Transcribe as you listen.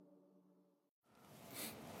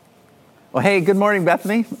Well, hey, good morning,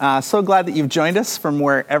 Bethany. So glad that you've joined us from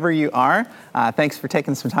wherever you are. Thanks for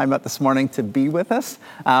taking some time out this morning to be with us.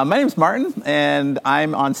 My name is Martin, and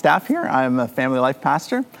I'm on staff here. I'm a family life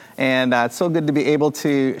pastor, and it's so good to be able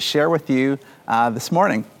to share with you this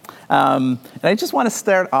morning. And I just want to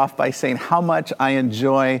start off by saying how much I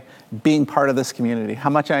enjoy being part of this community, how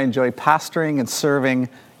much I enjoy pastoring and serving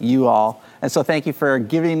you all. And so thank you for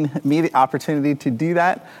giving me the opportunity to do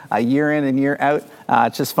that year in and year out.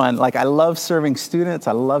 It's just fun. Like, I love serving students.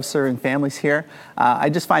 I love serving families here. I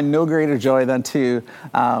just find no greater joy than to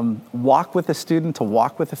walk with a student, to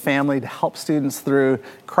walk with a family, to help students through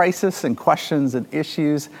crisis and questions and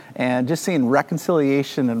issues, and just seeing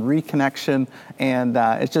reconciliation and reconnection. And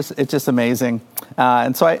it's just amazing.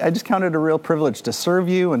 And so I just count it a real privilege to serve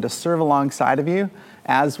you and to serve alongside of you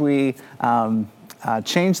as we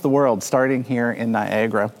change the world, starting here in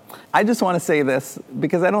Niagara. I just want to say this,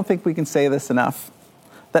 because I don't think we can say this enough,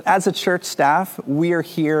 that as a church staff, we are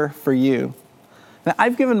here for you. Now,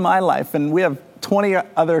 I've given my life, and we have 20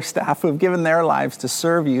 other staff who have given their lives to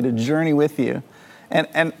serve you, to journey with you.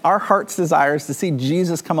 And our heart's desire is to see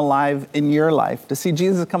Jesus come alive in your life, to see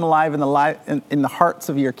Jesus come alive in the hearts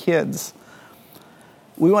of your kids.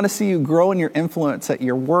 We want to see you grow in your influence at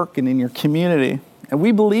your work and in your community. And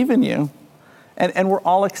we believe in you. And we're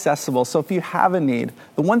all accessible. So if you have a need,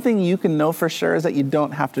 the one thing you can know for sure is that you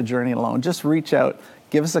don't have to journey alone. Just reach out,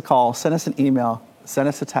 give us a call, send us an email, send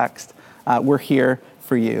us a text. We're here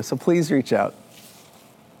for you. So please reach out.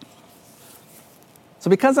 So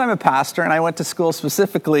because I'm a pastor and I went to school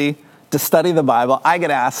specifically to study the Bible, I get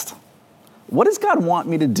asked, what does God want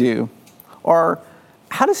me to do? Or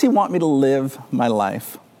how does he want me to live my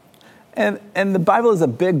life? And the Bible is a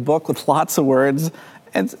big book with lots of words.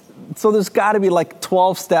 And so there's got to be like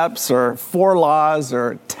 12 steps or 4 laws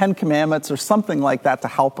or 10 commandments or something like that to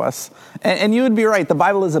help us. And you would be right. The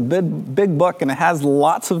Bible is a big book, and it has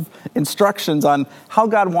lots of instructions on how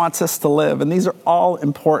God wants us to live. And these are all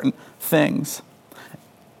important things.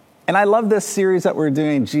 And I love this series that we're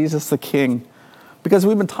doing, Jesus the King, because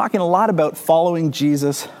we've been talking a lot about following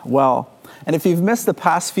Jesus well. And if you've missed the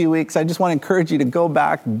past few weeks, I just want to encourage you to go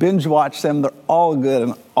back, binge watch them. They're all good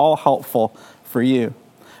and all helpful for you.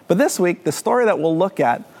 But this week, the story that we'll look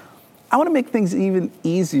at, I want to make things even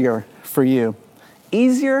easier for you.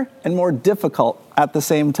 Easier and more difficult at the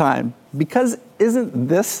same time. Because isn't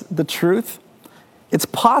this the truth? It's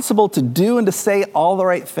possible to do and to say all the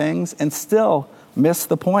right things and still miss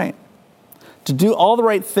the point. To do all the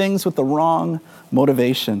right things with the wrong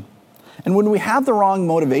motivation. And when we have the wrong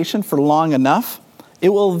motivation for long enough, it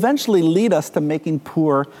will eventually lead us to making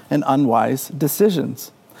poor and unwise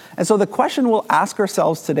decisions. And so the question we'll ask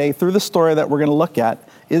ourselves today through the story that we're going to look at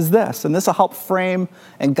is this, and this will help frame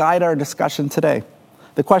and guide our discussion today.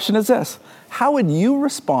 The question is this: how would you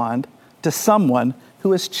respond to someone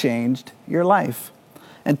who has changed your life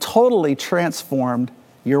and totally transformed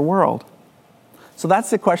your world? So that's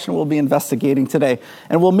the question we'll be investigating today.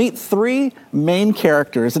 And we'll meet 3 main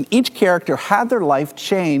characters, and each character had their life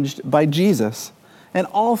changed by Jesus. And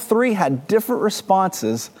all 3 had different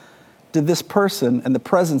responses to this person and the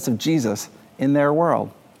presence of Jesus in their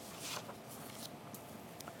world.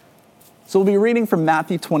 So we'll be reading from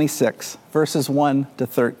Matthew 26, verses 1 to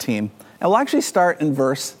 13. And we'll actually start in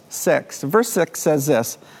verse 6. Verse 6 says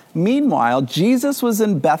this: Meanwhile, Jesus was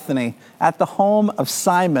in Bethany at the home of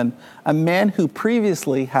Simon, a man who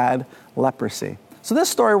previously had leprosy. So this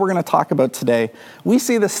story we're going to talk about today, we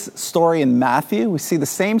see this story in Matthew, we see the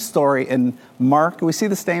same story in Mark, we see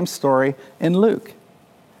the same story in Luke.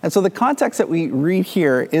 And so the context that we read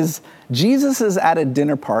here is Jesus is at a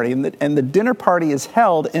dinner party, and the dinner party is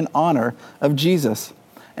held in honor of Jesus.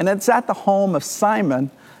 And it's at the home of Simon,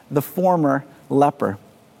 the former leper.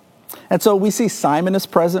 And so we see Simon is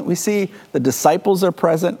present, we see the disciples are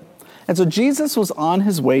present. And so Jesus was on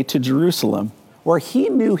his way to Jerusalem, where he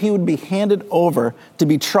knew he would be handed over to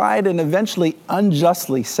be tried and eventually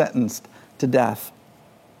unjustly sentenced to death.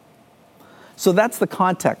 So that's the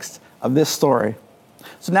context of this story.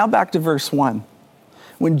 So now back to verse 1.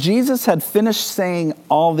 When Jesus had finished saying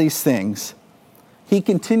all these things, he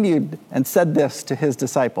continued and said this to his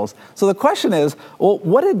disciples. So the question is, well,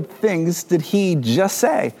 what things did he just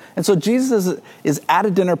say? And so Jesus is at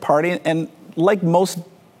a dinner party, and like most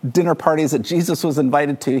dinner parties that Jesus was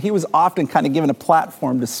invited to, he was often kind of given a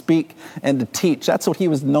platform to speak and to teach. That's what he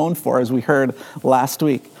was known for, as we heard last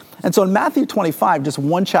week. And so in Matthew 25, just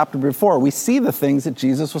one chapter before, we see the things that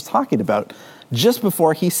Jesus was talking about just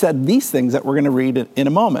before he said these things that we're going to read in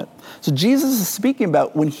a moment. So Jesus is speaking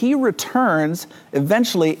about when he returns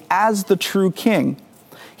eventually as the true king.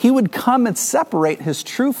 he would come and separate his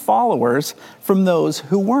true followers from those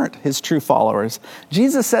who weren't his true followers.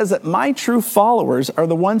 Jesus says that my true followers are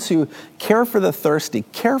the ones who care for the thirsty,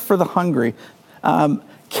 care for the hungry,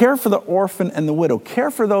 care for the orphan and the widow, care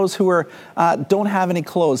for those who don't have any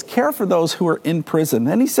clothes, care for those who are in prison.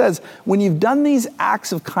 And he says, when you've done these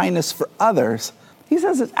acts of kindness for others, he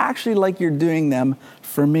says it's actually like you're doing them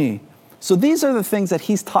for me. So these are the things that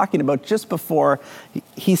he's talking about just before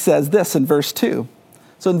he says this in verse 2.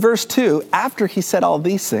 So in verse 2, after he said all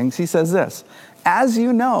these things, he says this, as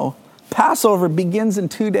you know, Passover begins in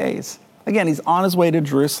 2 days. Again, he's on his way to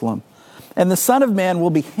Jerusalem. And the Son of Man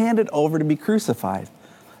will be handed over to be crucified.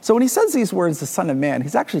 So when he says these words, the Son of Man,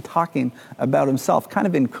 he's actually talking about himself, kind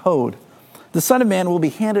of in code. The Son of Man will be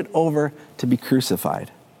handed over to be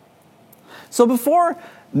crucified. So before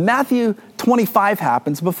Matthew 25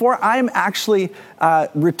 happens, before I'm actually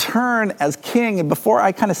return as king, and before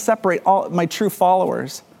I kind of separate all my true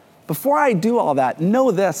followers, before I do all that,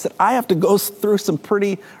 know this, that I have to go through some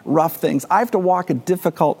pretty rough things. I have to walk a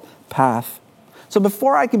difficult path. So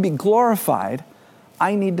before I can be glorified,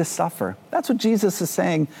 I need to suffer. That's what Jesus is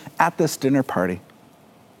saying at this dinner party.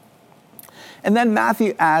 And then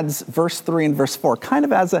Matthew adds verse 3 and verse 4, kind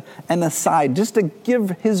of as an aside, just to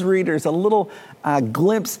give his readers a little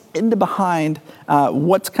glimpse into behind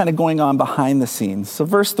what's kind of going on behind the scenes. So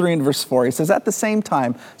verse 3 and verse 4, he says, at the same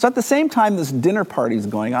time this dinner party is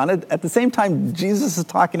going on, at the same time Jesus is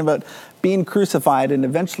talking about being crucified and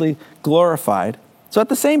eventually glorified. So at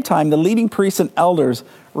the same time, the leading priests and elders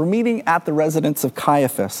were meeting at the residence of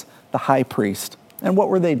Caiaphas, the high priest. And what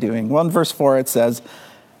were they doing? Well, in verse 4 it says,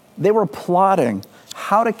 they were plotting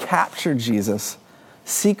how to capture Jesus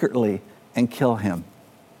secretly and kill him.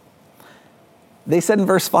 They said in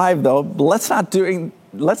verse 5, though, let's not do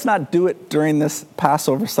it during this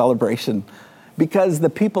Passover celebration because the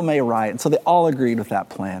people may riot. And so they all agreed with that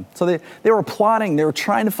plan. So they were plotting, they were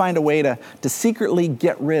trying to find a way to secretly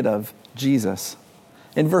get rid of Jesus.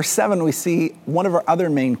 In verse 7, we see one of our other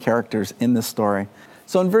main characters in this story.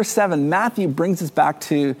 So in verse 7, Matthew brings us back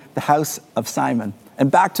to the house of Simon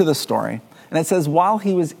and back to the story. And it says, while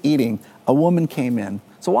he was eating, a woman came in.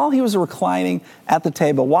 So while he was reclining at the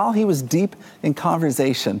table, while he was deep in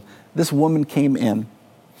conversation, this woman came in.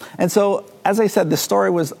 And so, as I said, the story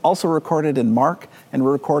was also recorded in Mark and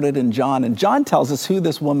recorded in John. And John tells us who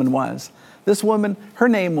this woman was. This woman, her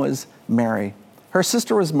name was Mary. Her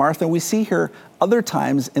sister was Martha. We see her other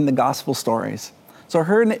times in the gospel stories. So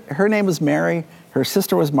her name was Mary, her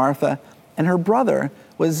sister was Martha, and her brother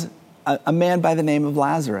was a man by the name of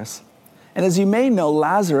Lazarus. And as you may know,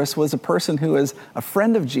 Lazarus was a person who was a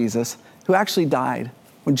friend of Jesus who actually died.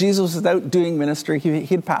 When Jesus was out doing ministry, he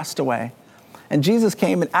had passed away. And Jesus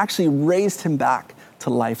came and actually raised him back to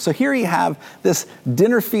life. So here you have this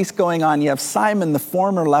dinner feast going on. You have Simon, the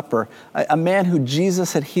former leper, a man who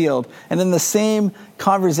Jesus had healed. And in the same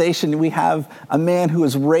conversation, we have a man who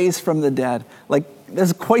was raised from the dead. Like,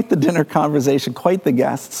 there's quite the dinner conversation, quite the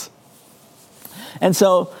guests. And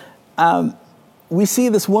so we see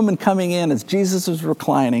this woman coming in as Jesus is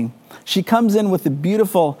reclining. She comes in with a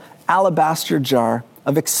beautiful alabaster jar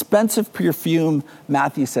of expensive perfume,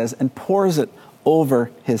 Matthew says, and pours it over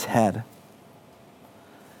his head.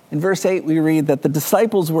 In verse 8, we read that the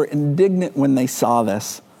disciples were indignant when they saw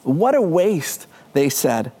this. What a waste, they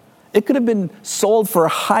said. It could have been sold for a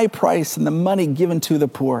high price and the money given to the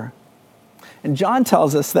poor. And John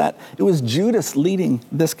tells us that it was Judas leading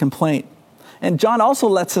this complaint. And John also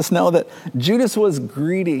lets us know that Judas was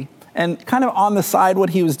greedy. And kind of on the side, what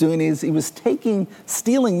he was doing is he was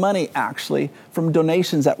stealing money, actually, from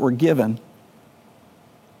donations that were given.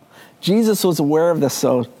 Jesus was aware of this,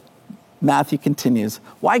 so Matthew continues.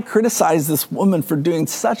 Why criticize this woman for doing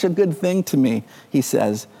such a good thing to me? He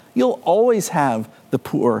says, you'll always have the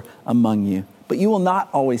poor among you, but you will not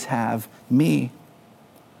always have me.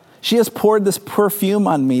 She has poured this perfume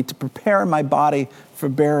on me to prepare my body for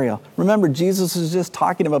burial. Remember, Jesus was just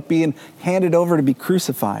talking about being handed over to be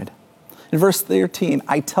crucified. In verse 13,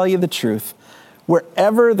 I tell you the truth.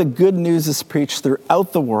 Wherever the good news is preached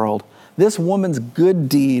throughout the world, this woman's good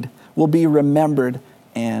deed will be remembered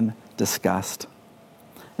and discussed.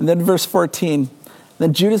 And then verse 14,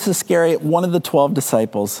 then Judas Iscariot, one of the 12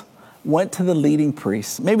 disciples, went to the leading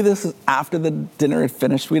priests. Maybe this is after the dinner had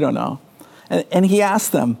finished, we don't know. And he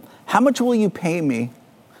asked them, how much will you pay me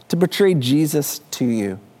to betray Jesus to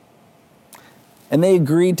you? And they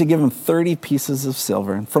agreed to give him 30 pieces of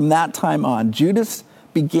silver. And from that time on, Judas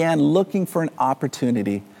began looking for an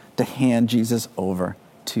opportunity to hand Jesus over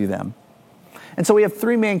to them. And so we have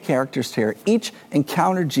three main characters here. Each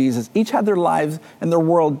encountered Jesus. Each had their lives and their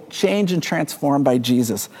world changed and transformed by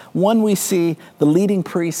Jesus. One, we see the leading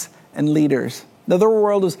priests and leaders. Now, their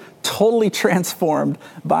world was totally transformed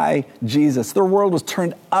by Jesus. Their world was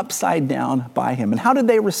turned upside down by him. And how did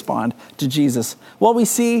they respond to Jesus? Well, we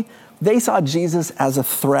see they saw Jesus as a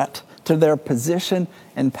threat to their position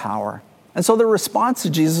and power. And so their response to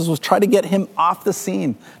Jesus was try to get him off the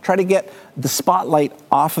scene, try to get the spotlight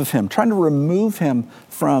off of him, trying to remove him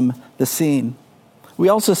from the scene. We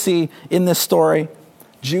also see in this story,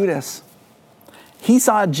 Judas. He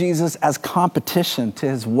saw Jesus as competition to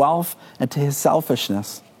his wealth and to his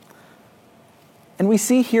selfishness. And we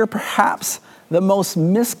see here perhaps the most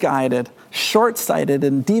misguided, short-sighted,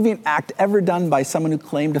 and deviant act ever done by someone who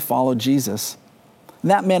claimed to follow Jesus.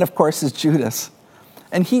 And that man, of course, is Judas.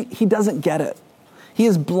 And he doesn't get it. He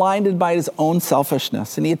is blinded by his own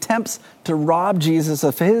selfishness, and he attempts to rob Jesus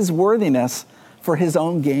of his worthiness for his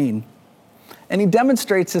own gain. And he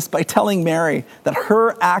demonstrates this by telling Mary that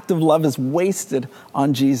her act of love is wasted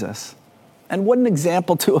on Jesus. And what an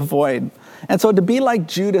example to avoid. And so to be like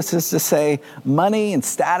Judas is to say money and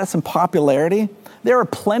status and popularity, there are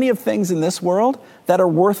plenty of things in this world that are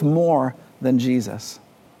worth more than Jesus.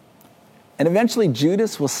 And eventually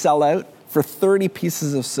Judas will sell out for 30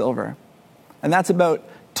 pieces of silver. And that's about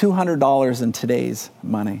 $200 in today's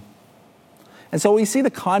money. And so we see the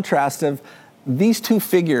contrast of these two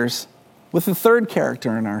figures with the third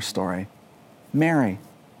character in our story, Mary.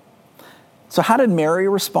 So how did Mary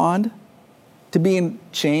respond to being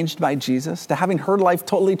changed by Jesus, to having her life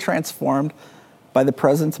totally transformed by the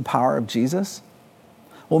presence and power of Jesus?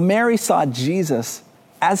 Well, Mary saw Jesus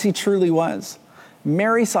as he truly was.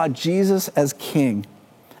 Mary saw Jesus as king,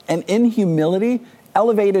 and in humility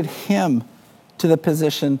elevated him to the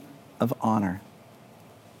position of honor.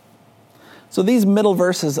 So these middle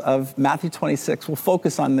verses of Matthew 26, we'll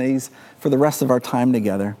focus on these for the rest of our time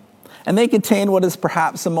together. And they contain what is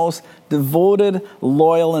perhaps the most devoted,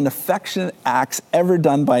 loyal, and affectionate acts ever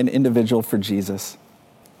done by an individual for Jesus.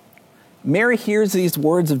 Mary hears these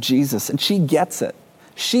words of Jesus, and she gets it.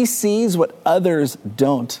 She sees what others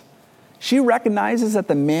don't. She recognizes that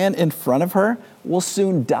the man in front of her will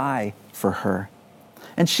soon die for her.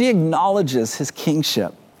 And she acknowledges his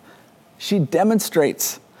kingship. She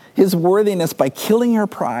demonstrates his worthiness by killing her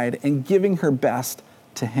pride and giving her best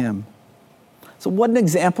to him. So what an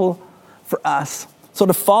example for us. So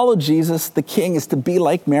to follow Jesus, the King, is to be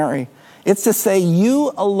like Mary. It's to say,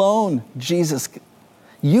 you alone, Jesus,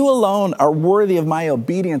 you alone are worthy of my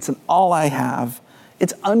obedience and all I have.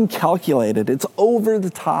 It's uncalculated. It's over the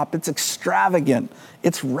top. It's extravagant.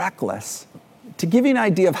 It's reckless. To give you an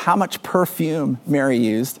idea of how much perfume Mary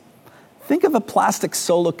used, think of a plastic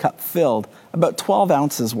solo cup filled about 12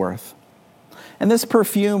 ounces worth. And this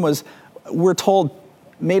perfume was, we're told,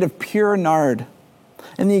 made of pure nard.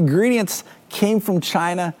 And the ingredients came from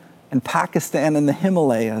China and Pakistan and the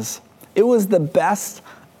Himalayas. It was the best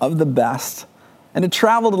of the best. And it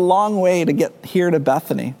traveled a long way to get here to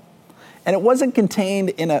Bethany. And it wasn't contained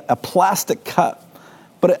in a plastic cup,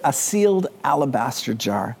 but a sealed alabaster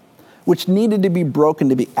jar, which needed to be broken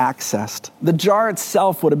to be accessed. The jar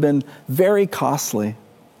itself would have been very costly.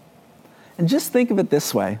 And just think of it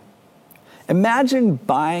this way. Imagine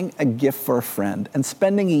buying a gift for a friend and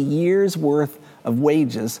spending a year's worth of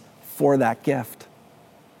wages for that gift.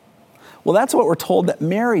 Well, that's what we're told that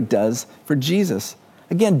Mary does for Jesus.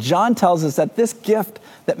 Again, John tells us that this gift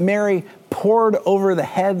that Mary poured over the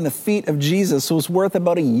head and the feet of Jesus was worth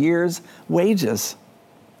about a year's wages.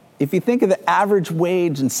 If you think of the average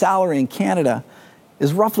wage and salary in Canada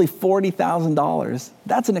is roughly $40,000,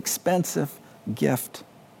 that's an expensive gift.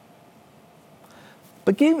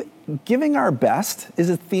 But giving our best is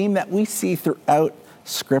a theme that we see throughout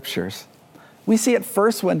scriptures. We see it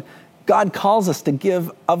first when God calls us to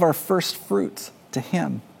give of our first fruits to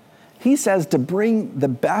him. He says to bring the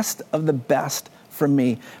best of the best from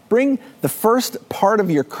me. Bring the first part of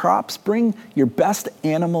your crops, bring your best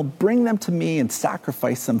animal, bring them to me and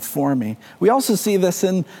sacrifice them for me. We also see this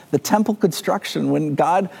in the temple construction when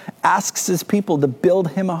God asks his people to build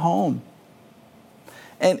him a home.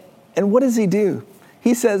 And what does he do?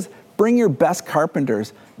 He says, bring your best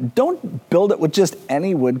carpenters. Don't build it with just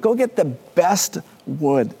any wood. Go get the best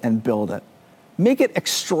wood and build it. Make it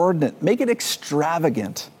extraordinary. Make it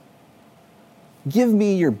extravagant. Give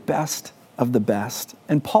me your best of the best.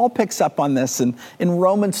 And Paul picks up on this in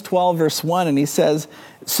Romans 12, verse 1, and he says,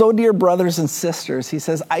 so dear brothers and sisters, he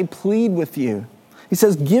says, I plead with you. He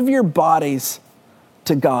says, give your bodies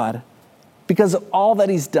to God because of all that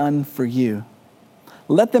he's done for you.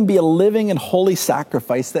 Let them be a living and holy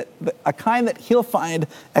sacrifice, a kind that he'll find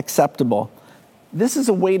acceptable. This is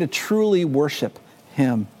a way to truly worship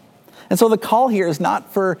him. And so the call here is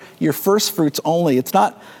not for your first fruits only. It's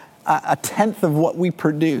not a tenth of what we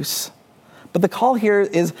produce. But the call here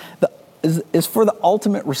is for the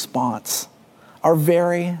ultimate response, our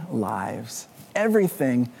very lives,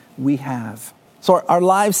 everything we have. So our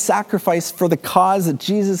lives sacrificed for the cause that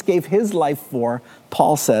Jesus gave his life for,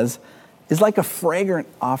 Paul says, is like a fragrant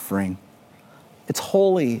offering. It's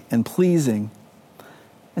holy and pleasing.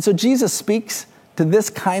 And so Jesus speaks to this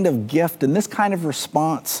kind of gift and this kind of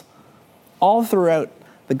response all throughout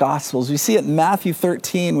the Gospels. We see it in Matthew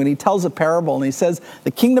 13 when he tells a parable and he says,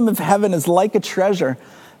 the kingdom of heaven is like a treasure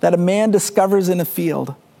that a man discovers in a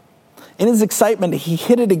field. In his excitement, he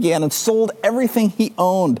hid it again and sold everything he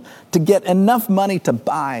owned to get enough money to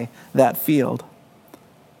buy that field.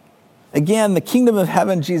 Again, the kingdom of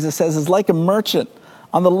heaven, Jesus says, is like a merchant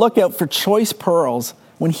on the lookout for choice pearls.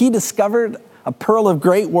 When he discovered a pearl of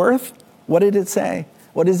great worth, what did it say?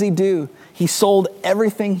 What does he do? He sold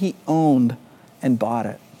everything he owned and bought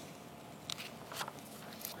it.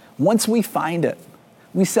 Once we find it,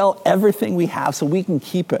 we sell everything we have so we can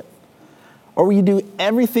keep it. Or you do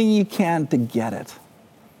everything you can to get it.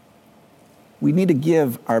 We need to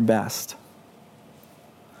give our best.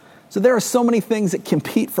 So there are so many things that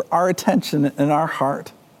compete for our attention and our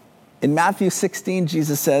heart. In Matthew 16,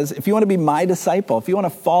 Jesus says, if you want to be my disciple, if you want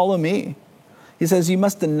to follow me, he says, you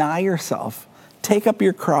must deny yourself, take up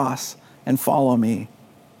your cross, and follow me.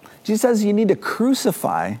 Jesus says you need to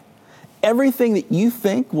crucify everything that you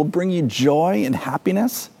think will bring you joy and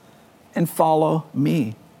happiness and follow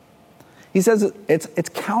me. He says it's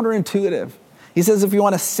counterintuitive. He says if you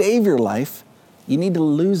want to save your life, you need to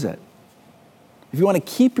lose it. If you want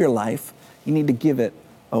to keep your life, you need to give it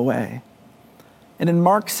away. And in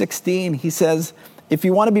Mark 16, he says, if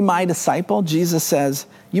you want to be my disciple, Jesus says,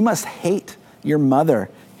 you must hate your mother,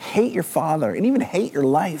 hate your father, and even hate your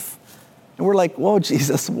life. And we're like, whoa,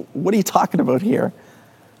 Jesus, what are you talking about here?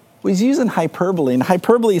 Well, he's using hyperbole, and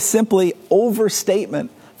hyperbole is simply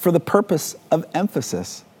overstatement for the purpose of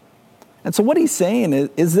emphasis. And so what he's saying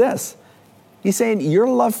is this. He's saying your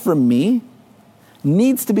love for me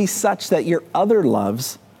needs to be such that your other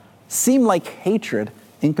loves seem like hatred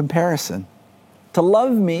in comparison. To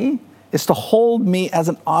love me is to hold me as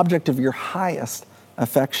an object of your highest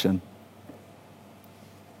affection.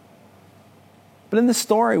 But in the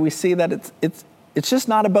story, we see that it's just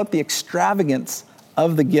not about the extravagance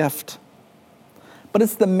of the gift, but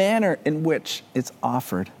it's the manner in which it's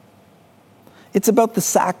offered. It's about the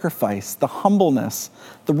sacrifice, the humbleness,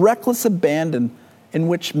 the reckless abandon in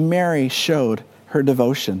which Mary showed her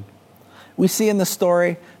devotion. We see in the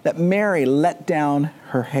story that Mary let down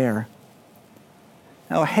her hair.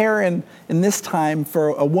 Now, hair in this time for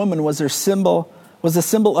a woman was a symbol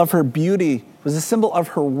of her beauty, was a symbol of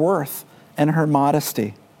her worth and her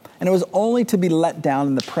modesty. And it was only to be let down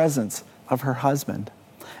in the presence of her husband.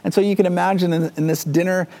 And so you can imagine in this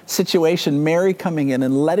dinner situation, Mary coming in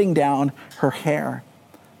and letting down her hair,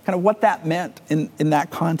 kind of what that meant in that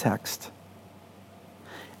context.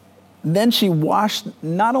 Then she washed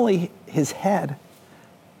not only his head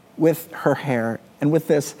with her hair and with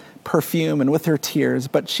this perfume and with her tears,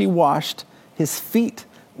 but she washed his feet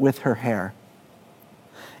with her hair.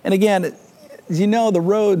 And again, as you know, the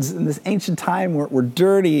roads in this ancient time were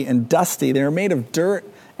dirty and dusty. They were made of dirt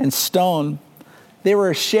and stone. They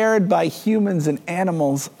were shared by humans and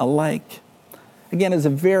animals alike. Again, it's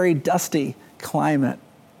a very dusty climate.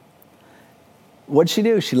 What'd she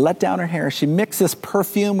do? She let down her hair. She mixed this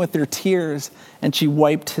perfume with her tears, and she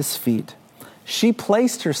wiped his feet. She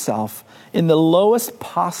placed herself in the lowest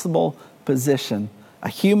possible position a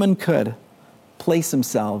human could place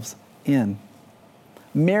themselves in.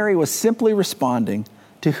 Mary was simply responding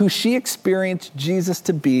to who she experienced Jesus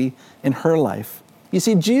to be in her life. You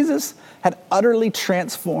see, Jesus had utterly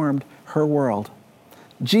transformed her world.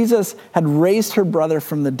 Jesus had raised her brother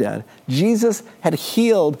from the dead. Jesus had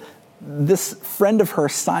healed this friend of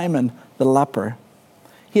hers, Simon the leper.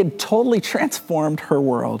 He had totally transformed her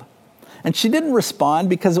world. And she didn't respond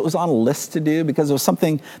because it was on a list to do, because it was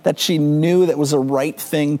something that she knew that was a right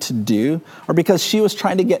thing to do, or because she was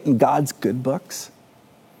trying to get in God's good books.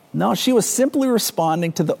 No, she was simply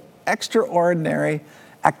responding to the extraordinary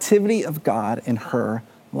activity of God in her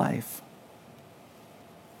life.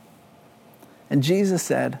 And Jesus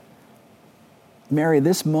said, Mary,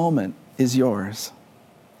 this moment is yours.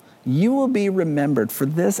 You will be remembered for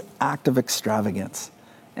this act of extravagance.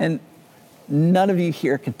 And none of you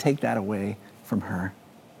here can take that away from her.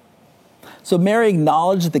 So Mary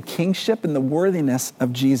acknowledged the kingship and the worthiness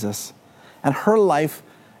of Jesus, and her life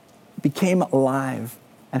became alive,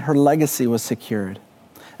 and her legacy was secured.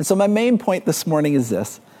 And so my main point this morning is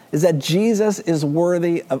this, is that Jesus is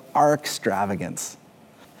worthy of our extravagance.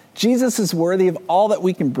 Jesus is worthy of all that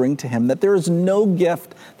we can bring to him, that there is no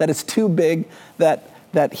gift that is too big that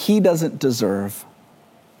he doesn't deserve.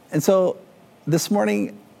 And so this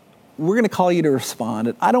morning, we're going to call you to respond.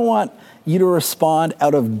 And I don't want you to respond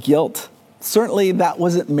out of guilt. Certainly, that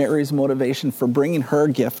wasn't Mary's motivation for bringing her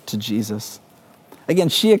gift to Jesus. Again,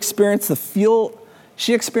 she experienced the full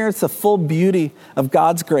beauty of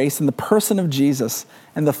God's grace in the person of Jesus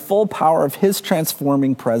and the full power of his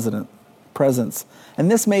transforming presence. And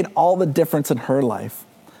this made all the difference in her life.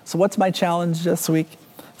 So what's my challenge this week?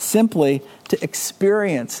 Simply to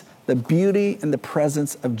experience the beauty and the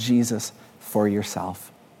presence of Jesus for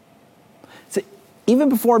yourself. So even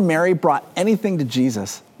before Mary brought anything to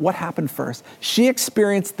Jesus, what happened first? She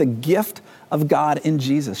experienced the gift of God in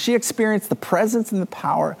Jesus. She experienced the presence and the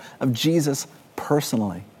power of Jesus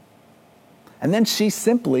personally. And then she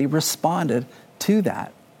simply responded to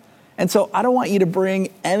that. And so I don't want you to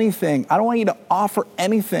bring anything, I don't want you to offer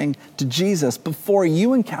anything to Jesus before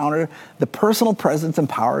you encounter the personal presence and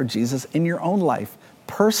power of Jesus in your own life,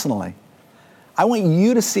 personally. I want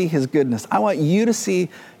you to see his goodness. I want you to see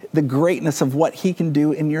the greatness of what he can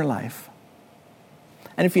do in your life.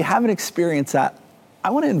 And if you haven't experienced that, I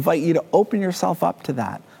want to invite you to open yourself up to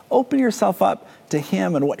that. Open yourself up to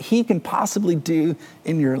him and what he can possibly do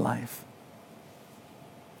in your life.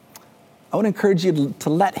 I want to encourage you to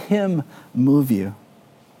let him move you.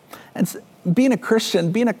 And being a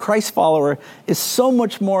Christian, being a Christ follower is so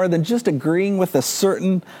much more than just agreeing with a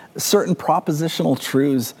certain propositional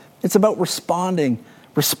truths. It's about responding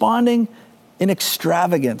in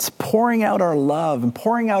extravagance, pouring out our love and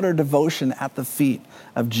pouring out our devotion at the feet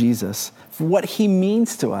of Jesus for what he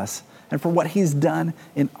means to us and for what he's done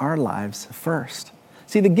in our lives first.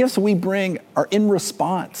 See, the gifts we bring are in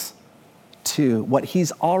response to what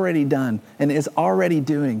he's already done and is already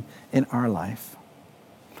doing in our life.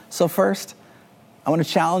 So first, I want to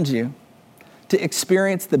challenge you to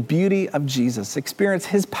experience the beauty of Jesus, experience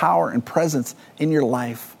his power and presence in your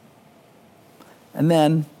life. And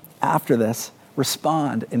then after this,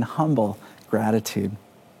 respond in humble gratitude.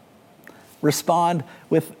 Respond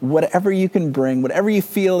with whatever you can bring, whatever you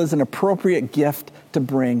feel is an appropriate gift to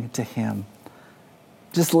bring to him.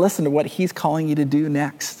 Just listen to what he's calling you to do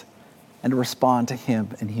next and to respond to him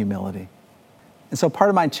in humility. And so part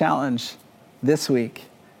of my challenge this week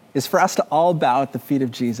is for us to all bow at the feet of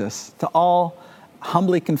Jesus, to all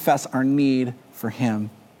humbly confess our need for him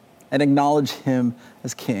and acknowledge him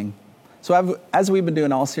as King. So as we've been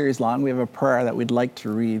doing all series long, we have a prayer that we'd like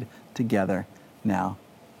to read together now.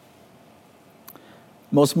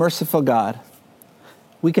 Most merciful God,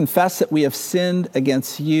 we confess that we have sinned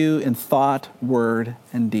against you in thought, word,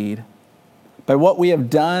 and deed, by what we have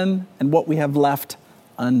done and what we have left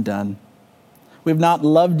undone. We have not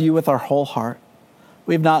loved you with our whole heart.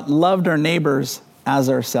 We have not loved our neighbors as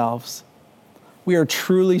ourselves. We are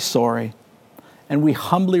truly sorry, and we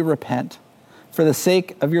humbly repent. For the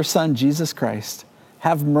sake of your Son, Jesus Christ,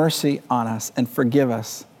 have mercy on us and forgive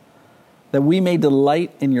us, that we may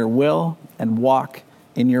delight in your will and walk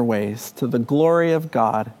in your ways, to the glory of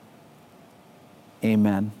God.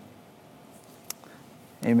 Amen.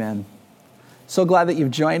 Amen. So glad that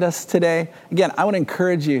you've joined us today. Again, I want to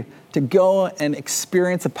encourage you to go and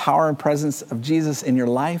experience the power and presence of Jesus in your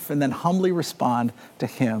life and then humbly respond to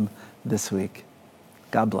him this week.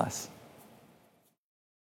 God bless.